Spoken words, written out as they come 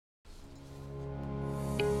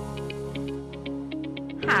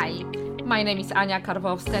Hi, my name is Ania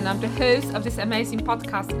Karwowska and I'm the host of this amazing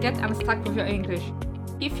podcast, Get Unstuck with Your English.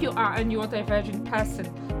 If you are a neurodivergent person,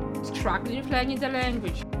 struggling with learning the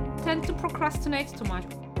language, tend to procrastinate too much,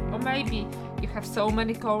 or maybe you have so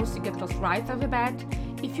many goals you get lost right off the bat,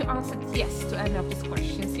 if you answered yes to any of these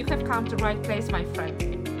questions, you have come to the right place, my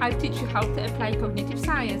friend. I'll teach you how to apply cognitive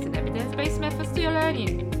science and evidence-based methods to your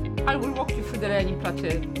learning. I will walk you through the learning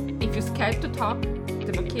plateau. If you're scared to talk,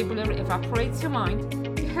 the vocabulary evaporates your mind.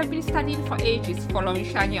 You have been studying for ages, following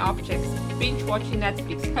shiny objects, binge-watching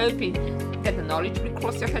Netflix, hoping that the knowledge will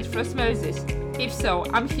cross your head through osmosis. If so,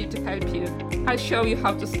 I'm here to help you. I'll show you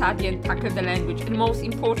how to study and tackle the language, and most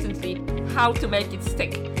importantly, how to make it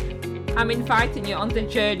stick. I'm inviting you on the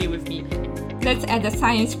journey with me. Let's add a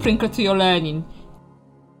science sprinkle to your learning.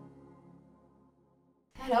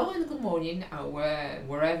 Hello and good morning,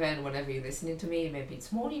 wherever and whenever you're listening to me. Maybe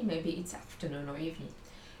it's morning, maybe it's afternoon or evening.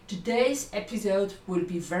 Today's episode will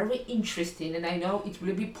be very interesting, and I know it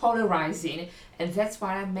will be polarizing, and that's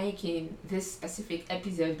why I'm making this specific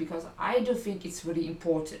episode, because I do think it's really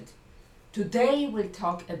important. Today we'll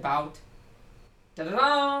talk about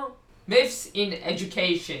myths in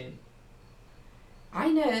education. I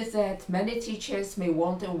know that many teachers may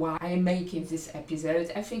wonder why I'm making this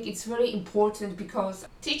episode. I think it's very important because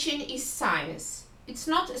teaching is science. It's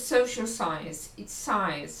not a social science, it's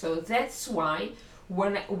science. So that's why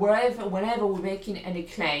whenever we're making any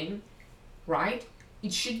claim, right,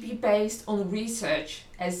 it should be based on research,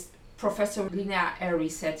 as Professor Linnea Eyre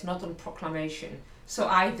said, not on proclamation. So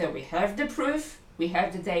either we have the proof, we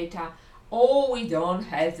have the data, or we don't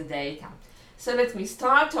have the data. So let me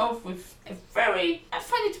start off with I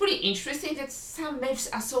find it really interesting that some myths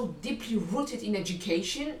are so deeply rooted in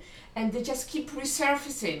education and they just keep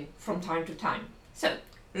resurfacing from time to time. So,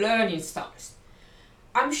 learning styles.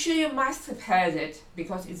 I'm sure you must have heard it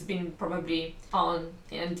because it's been probably on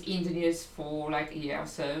and in the news for like a year or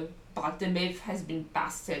so, but the myth has been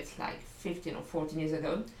busted like 15 or 14 years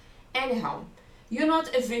ago. Anyhow, you're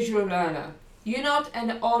not a visual learner, you're not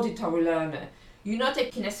an auditory learner, you're not a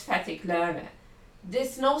kinesthetic learner.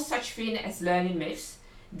 There's no such thing as learning myths.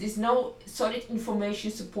 There's no solid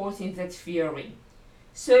information supporting that theory.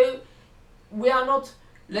 So we are not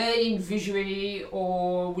learning visually,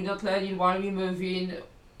 or we're not learning while we're moving.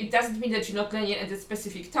 It doesn't mean that you're not learning at a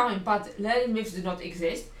specific time, but learning myths do not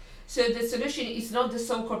exist. So the solution is not the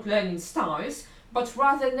so-called learning styles, but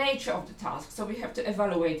rather nature of the task. So we have to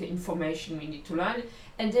evaluate the information we need to learn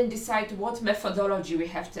and then decide what methodology we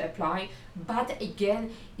have to apply. But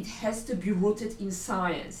again, it has to be rooted in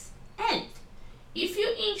science. And if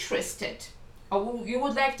you're interested or you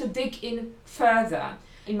would like to dig in further,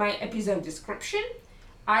 in my episode description,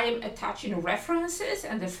 I am attaching references,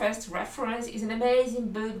 and the first reference is an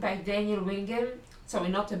amazing book by Daniel Willingham. Sorry,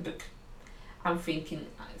 not a book. I'm thinking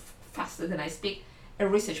faster than I speak. A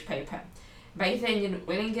research paper by Daniel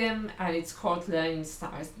Willingham, and it's called Learning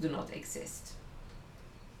Styles Do Not Exist.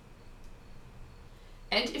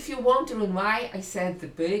 And if you're wondering why I said the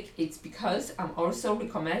book, it's because I'm also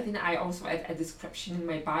recommending, I also add a description in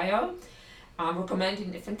my bio, I'm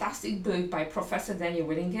recommending a fantastic book by Professor Daniel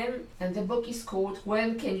Willingham, and the book is called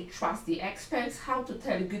When Can You Trust the Experts? How to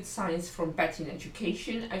Tell Good Science from Bad in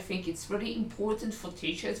Education. I think it's really important for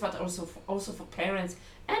teachers, but also for parents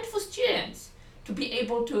and for students to be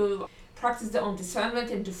able to practice their own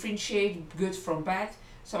discernment and differentiate good from bad.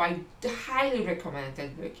 So I highly recommend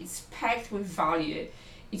that book. It's packed with value.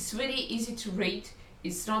 It's really easy to read.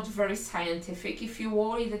 It's not very scientific. If you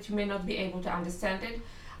worry that you may not be able to understand it,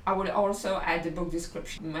 I will also add the book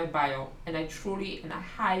description in my bio, and I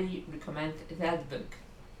highly recommend that book.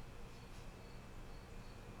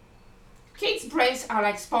 Kids' brains are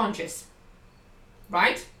like sponges,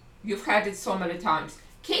 right? You've heard it so many times.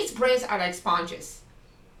 Kids' brains are like sponges.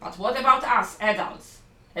 But what about us adults?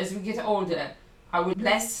 As we get older, are we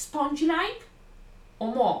less spongy-like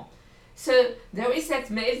or more? So there is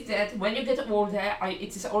that myth that when you get older,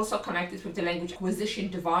 it is also connected with the language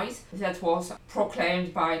acquisition device that was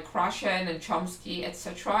proclaimed by Krashen and Chomsky,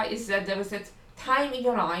 etc. Is that there is that time in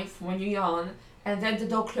your life when you're young and then the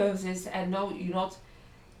door closes and no, you're not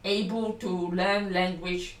able to learn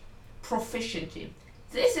language proficiently.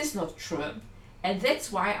 This is not true, and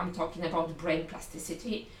that's why I'm talking about brain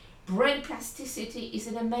plasticity. Brain plasticity is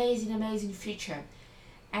an amazing feature,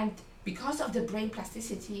 and because of the brain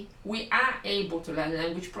plasticity, we are able to learn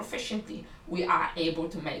language proficiently. We are able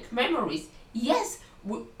to make memories. Yes,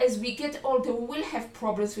 as we get older, we will have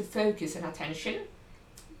problems with focus and attention,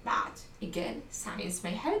 but again, science may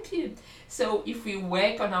help you. So if we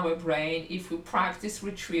work on our brain, if we practice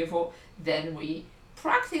retrieval, then we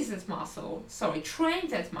train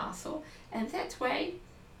that muscle, and that way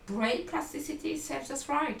brain plasticity serves us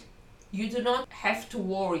right. You do not have to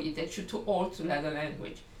worry that you're too old to learn a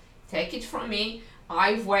language. Take it from me,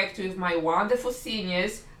 I've worked with my wonderful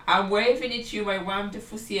seniors. I'm waving at you, my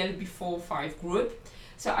wonderful CLB45 group.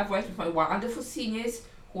 So I've worked with my wonderful seniors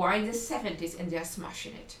who are in the 70s and they're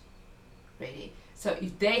smashing it. Really. So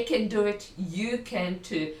if they can do it, you can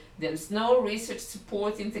too. There's no research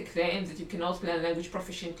supporting the claim that you cannot learn language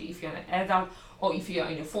proficiently if you're an adult or if you're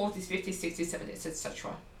in your 40s, 50s, 60s, 70s,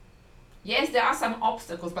 etc. Yes, there are some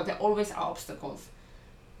obstacles, but there always are obstacles.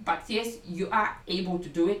 But yes, you are able to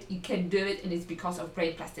do it, you can do it, and it's because of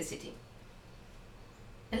brain plasticity.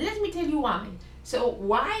 And let me tell you why. So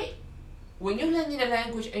why, when you're learning a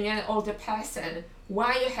language and you're an older person,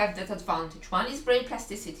 why you have that advantage? One is brain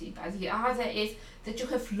plasticity, but the other is that you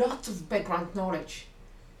have lots of background knowledge.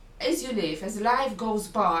 As you live, as life goes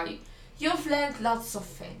by, you've learned lots of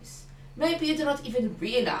things. Maybe you do not even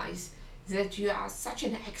realize that you are such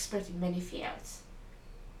an expert in many fields.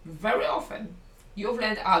 Very often, you've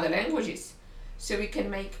learned other languages, so you can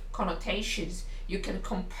make connotations, you can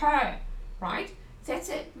compare, right? That's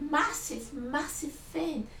a massive, massive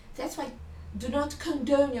thing. That's why do not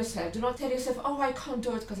condone yourself. Do not tell yourself, oh, I can't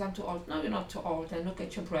do it because I'm too old. No, you're not too old. And look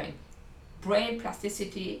at your brain. Brain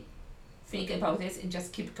plasticity, think about this and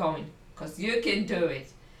just keep going because you can do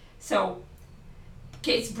it. So,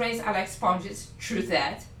 kids' brains are like sponges, true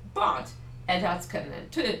that, but adults can learn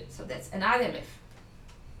too. So that's another myth.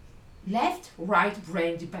 Left-right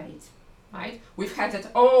brain debate, right? We've had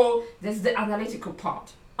that, oh, that's the analytical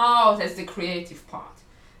part. Oh, that's the creative part.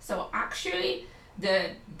 So actually, the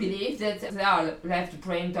belief that there are left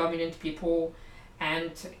brain dominant people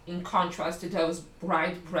and in contrast to those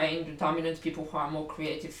right brain dominant people who are more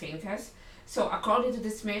creative thinkers. So according to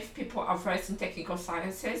this myth, people are versed in technical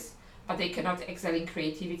sciences, but they cannot excel in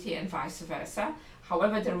creativity and vice versa.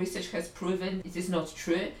 However, the research has proven it is not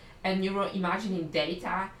true, and neuroimaging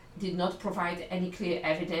data did not provide any clear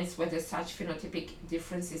evidence whether such phenotypic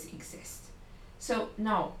differences exist. So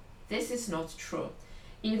no, this is not true.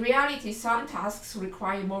 In reality, some tasks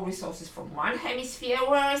require more resources from one hemisphere,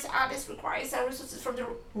 whereas others require some resources from the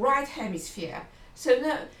right hemisphere. So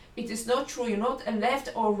no, it is not true. You're not a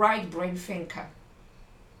left or right brain thinker.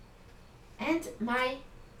 And my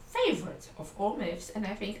favorite of all myths, and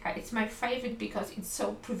I think it's my favorite because it's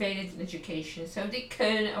so prevalent in education. So the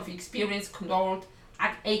cone of experience called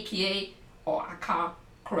AKA or AKA,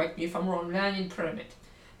 correct me if I'm wrong, learning pyramid.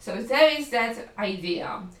 So there is that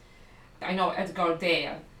idea. I know Edgar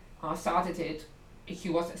Dale started it. He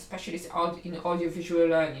was a specialist in audiovisual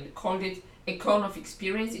learning, called it a cone of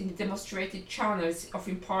experience in the demonstrated channels of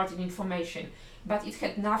imparting information. But it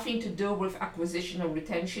had nothing to do with acquisition or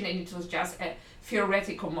retention, and it was just a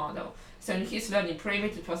theoretical model. So in his learning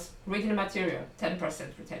pyramid, it was reading material, 10%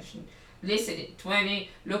 retention, listening 20,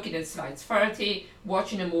 looking at slides 30,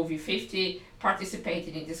 watching a movie 50,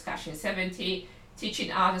 participating in discussion 70,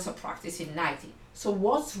 teaching others or practicing 90. So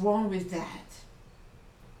what's wrong with that?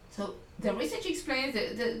 So the research explains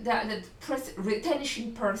that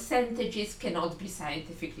retention percentages cannot be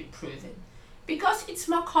scientifically proven because it's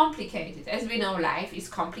more complicated. As we know, life is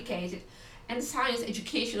complicated, and science,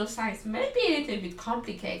 educational science, may be a little bit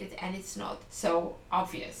complicated, and it's not so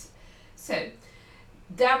obvious. So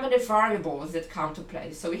there are many variables that come to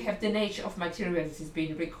play. So we have the nature of material that is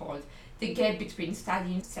being recalled, the gap between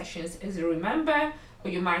studying sessions, as you remember, or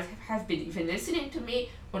you might have been even listening to me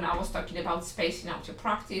when I was talking about spacing out your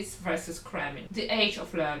practice versus cramming, the age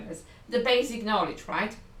of learners, the basic knowledge,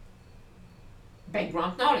 right?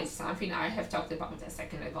 Background knowledge, something I have talked about a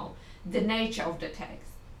second ago, the nature of the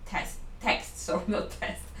text, so not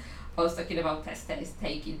test. I was talking about test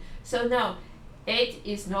taking. So no, it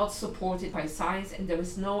is not supported by science, and there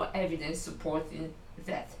is no evidence supporting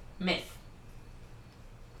that myth.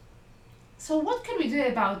 So what can we do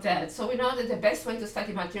about that? So we know that the best way to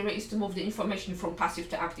study material is to move the information from passive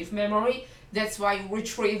to active memory. That's why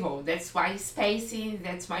retrieval, that's why spacing,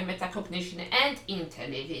 that's why metacognition and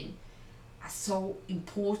interleaving are so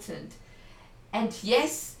important. And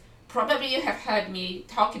yes, probably you have heard me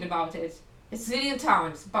talking about it a zillion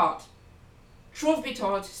times, but truth be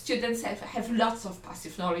told, students have lots of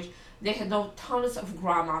passive knowledge. They know tons of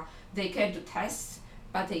grammar, they can do tests,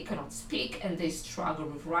 but they cannot speak and they struggle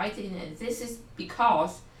with writing, and this is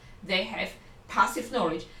because they have passive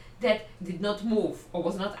knowledge that did not move or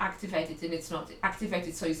was not activated, and it's not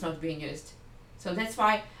activated, so it's not being used. So that's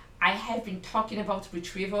why I have been talking about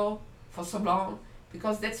retrieval for so long,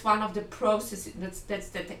 because that's one of the processes, that's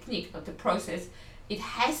the technique, not the process. It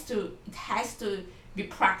has to be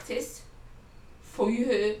practiced for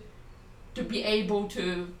you to be able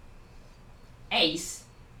to ace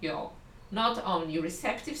your not only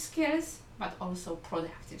receptive skills, but also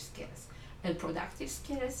productive skills. And productive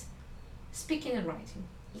skills, speaking and writing.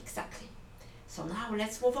 Exactly. So now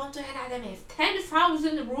let's move on to another myth.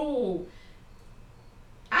 10,000 rule.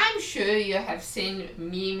 I'm sure you have seen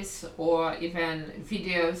memes or even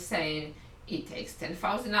videos saying it takes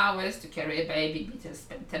 10,000 hours to carry a baby, Beatles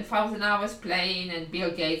spent 10,000 hours playing, and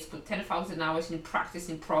Bill Gates put 10,000 hours in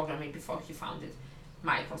practicing programming before he founded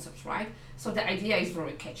Microsoft, right? So the idea is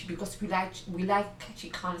very catchy because we like catchy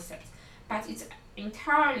concepts, but it's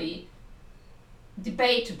entirely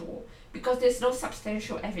debatable because there's no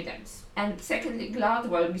substantial evidence. And secondly,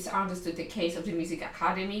 Gladwell misunderstood the case of the Music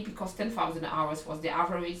Academy because 10,000 hours was the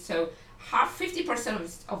average, so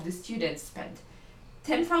 50% of the students spent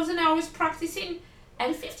 10,000 hours practicing,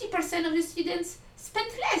 and 50% of the students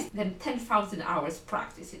spent less than 10,000 hours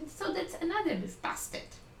practicing. So that's another myth busted.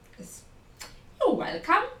 Yes. You're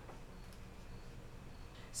welcome.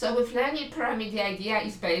 So with learning pyramid, the idea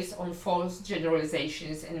is based on false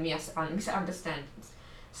generalizations and misunderstandings.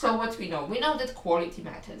 So what we know that quality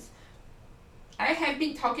matters. I have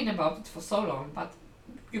been talking about it for so long, but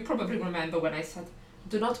you probably remember when I said,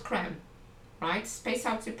 do not cram, right? Space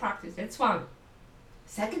out your practice, that's one.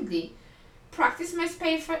 Secondly, practice makes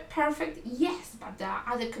perfect, yes, but there are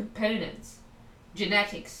other components.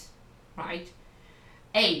 Genetics, right?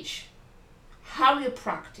 Age, how you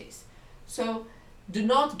practice. So do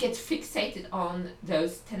not get fixated on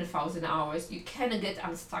those 10,000 hours. You can get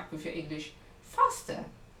unstuck with your English faster.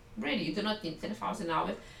 Really, you do not need 10,000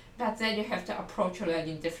 hours, but then you have to approach your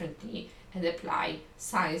learning differently and apply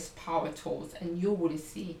science power tools, and you will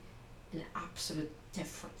see an absolute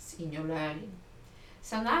difference in your learning.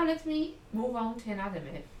 So now let me move on to another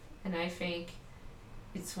myth, and I think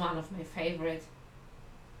it's one of my favorite.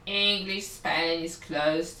 English spelling is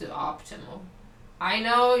close to optimal. I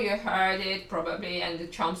know you heard it probably, and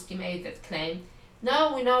Chomsky made that claim.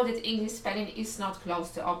 No, we know that English spelling is not close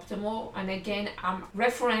to optimal, and again I'm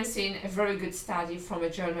referencing a very good study from a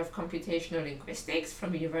Journal of Computational Linguistics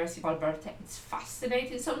from University of Alberta. It's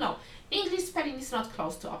fascinating. So no, English spelling is not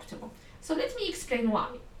close to optimal. So let me explain why,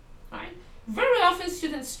 right? Very often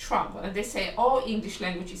students struggle and they say, oh, English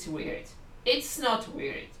language is weird. It's not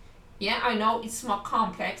weird. Yeah, I know it's more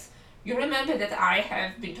complex. You remember that I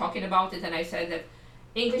have been talking about it and I said that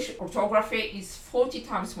English orthography is 40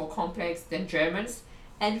 times more complex than German's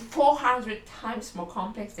and 400 times more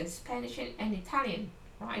complex than Spanish and Italian,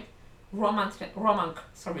 right? Roman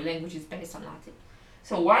language is based on Latin.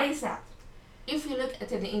 So why is that? If we look at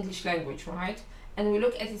the English language, right, and we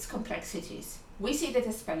look at its complexities, we see that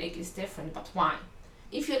the spelling is different, but why?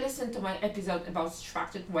 If you listen to my episode about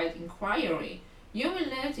structured word inquiry, you will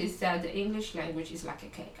notice that the English language is like a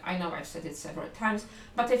cake. I know I've said it several times,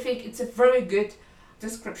 but I think it's a very good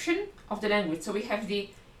description of the language. So we have the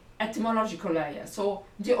etymological layer, so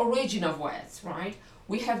the origin of words, right?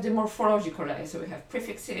 We have the morphological layer, so we have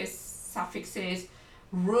prefixes, suffixes,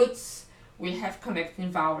 roots, we have connecting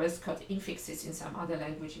vowels called infixes in some other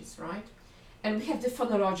languages, right? And we have the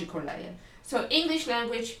phonological layer. So English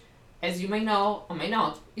language, as you may know or may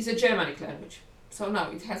not, is a Germanic language. So no,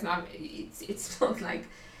 it's not like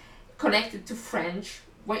connected to French.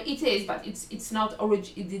 Well, it is, but it did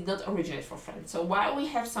not originate from French. So why we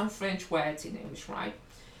have some French words in English, right?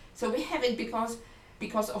 So we have it because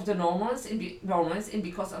of the Normans and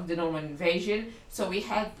because of the Norman invasion. So we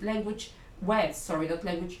had traveled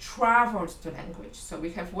to language. So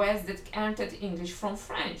we have words that entered English from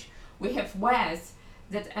French. We have words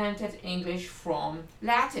that entered English from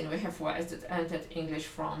Latin. We have words that entered English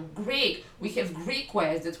from Greek. We have Greek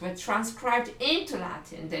words that were transcribed into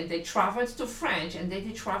Latin. Then they traveled to French, and then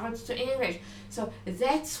they traveled to English. So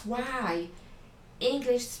that's why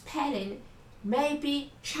English spelling may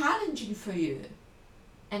be challenging for you.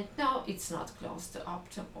 And no, it's not close to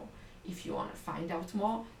optimal. If you want to find out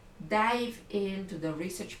more, dive into the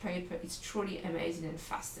research paper. It's truly amazing and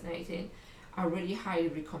fascinating. I really highly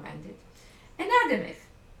recommend it. Another myth,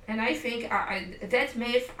 and I think that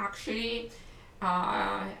myth actually,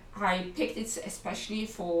 I picked it especially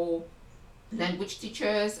for language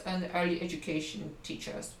teachers and early education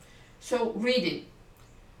teachers. So reading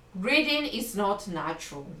is not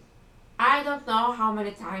natural. I don't know how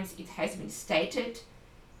many times it has been stated.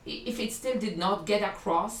 If it still did not get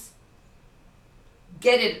across,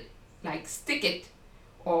 get it, like stick it,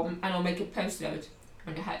 or I don't know, make a post note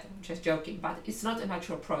on your head. I'm just joking, but it's not a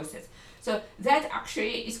natural process. So that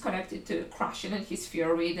actually is connected to Krashen and his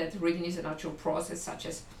theory that reading is a natural process,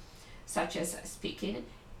 such as speaking.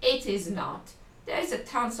 It is not. There is a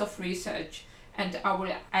tons of research, and I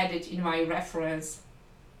will add it in my reference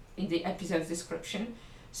in the episode description.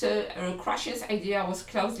 So Krashen's idea was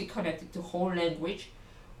closely connected to whole language,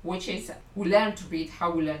 which is we learn to read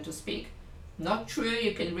how we learn to speak. Not true,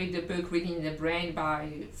 you can read the book Reading in the Brain by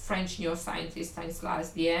French neuroscientist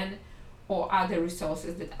Stanislas Dehaene or other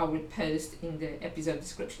resources that I will post in the episode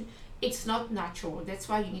description. It's not natural, that's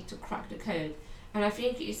why you need to crack the code. And I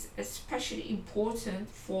think it's especially important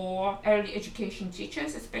for early education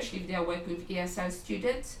teachers, especially if they work with ESL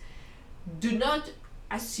students. Do not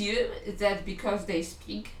assume that because they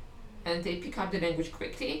speak and they pick up the language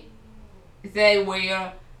quickly, they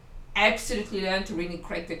will absolutely learn to really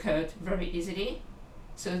crack the code very easily.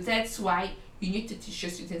 So that's why you need to teach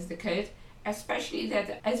your students the code, especially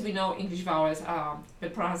that, as we know, English vowels, the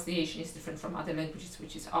pronunciation is different from other languages,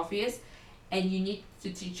 which is obvious, and you need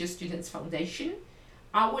to teach your students foundation.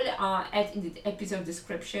 I will add in the episode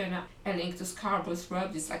description a link to Scarborough's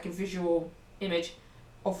work. It's like a visual image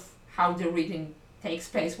of how the reading takes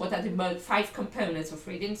place, what are the 5 components of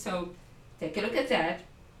reading. So take a look at that.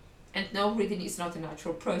 And no, reading is not a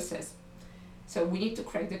natural process. So we need to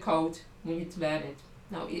crack the code, we need to learn it.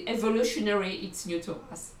 Now, evolutionary, it's new to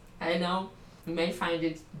us. I know you may find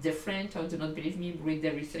it different, or do not believe me, read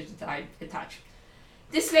the research that I attach.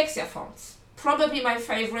 Dyslexia fonts, probably my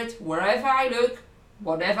favorite. Wherever I look,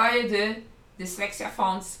 whatever I do, dyslexia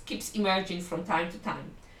fonts keeps emerging from time to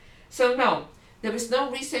time. So no, there is no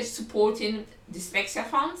research supporting dyslexia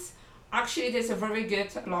fonts. Actually, there's a very good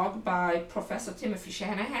blog by Professor Timothy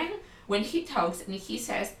Shanahan when he talks and he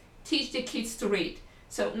says, teach the kids to read.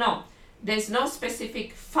 So no, there's no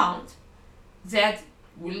specific font that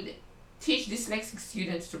will teach dyslexic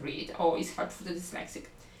students to read or is helpful to dyslexic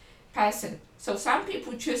person. So some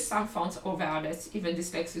people choose some fonts over others, even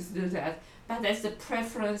dyslexics do that, but that's the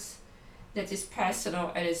preference that is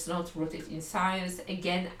personal and is not rooted in science.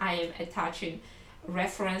 Again, I am attaching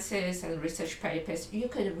references and research papers. You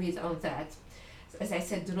can read on that. As I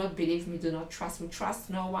said, do not believe me, do not trust me,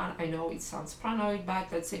 trust no one. I know it sounds paranoid, but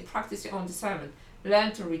let's say practice your own discernment.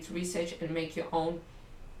 Learn to read research and make your own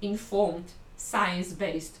informed,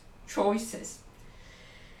 science-based choices.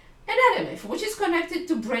 Another myth, which is connected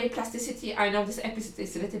to brain plasticity. I know this episode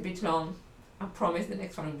is a little bit long. I promise the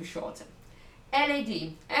next one will be shorter.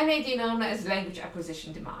 LAD known as language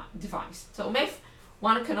acquisition device. So myth,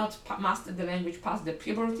 one cannot master the language past the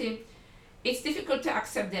puberty. It's difficult to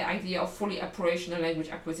accept the idea of fully operational language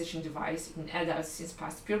acquisition device in adults since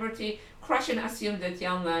past puberty. Krashen assumed that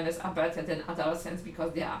young learners are better than adolescents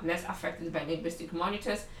because they are less affected by linguistic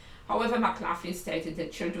monitors. However, McLaughlin stated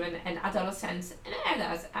that children and adolescents and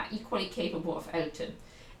adults are equally capable of L2,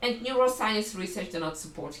 and neuroscience research does not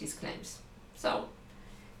support his claims. So,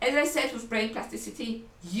 as I said with brain plasticity,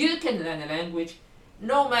 you can learn a language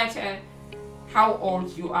no matter how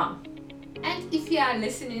old you are. And if you are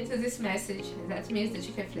listening to this message, that means that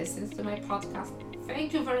you have listened to my podcast.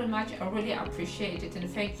 Thank you very much, I really appreciate it, and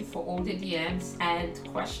thank you for all the DMs and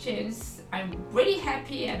questions. I'm really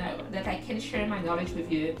happy that I can share my knowledge with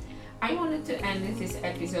you. I wanted to end this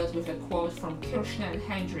episode with a quote from Kirshner and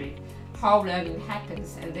Hendry, How Learning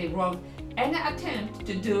Happens, and they wrote, "Any attempt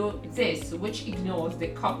to do this, which ignores the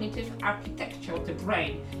cognitive architecture of the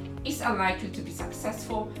brain, is unlikely to be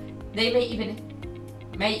successful. They may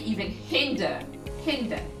even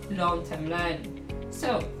hinder long-term learning."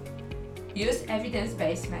 So, use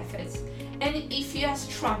evidence-based methods. And if you are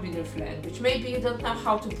struggling with language, maybe you don't know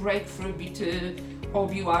how to break through B2 or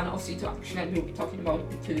B1 or C2, actually we'll be talking about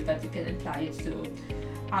B2, but you can apply it to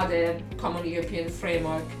other common European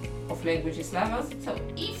framework of languages levels. So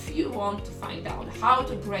if you want to find out how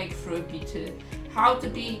to break through B2, how to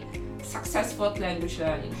be successful at language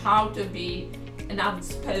learning, how to be an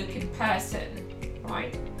outspoken person,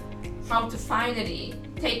 right? How to finally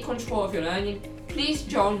take control of your learning, please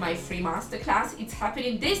join my free masterclass. It's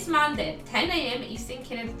happening this Monday at 10 a.m. Eastern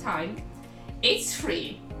Canada time. It's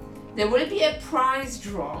free. There will be a prize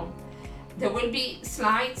draw. There will be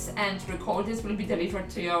slides and recordings will be delivered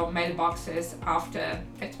to your mailboxes after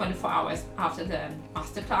 24 hours after the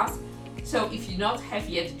masterclass. So if you not have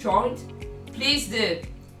yet joined, please do.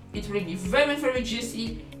 It will be very, very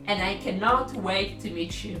juicy and I cannot wait to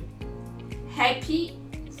meet you. Happy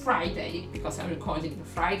Friday, because I'm recording the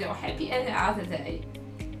Friday, or happy any other day.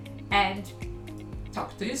 And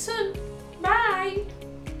talk to you soon. Bye!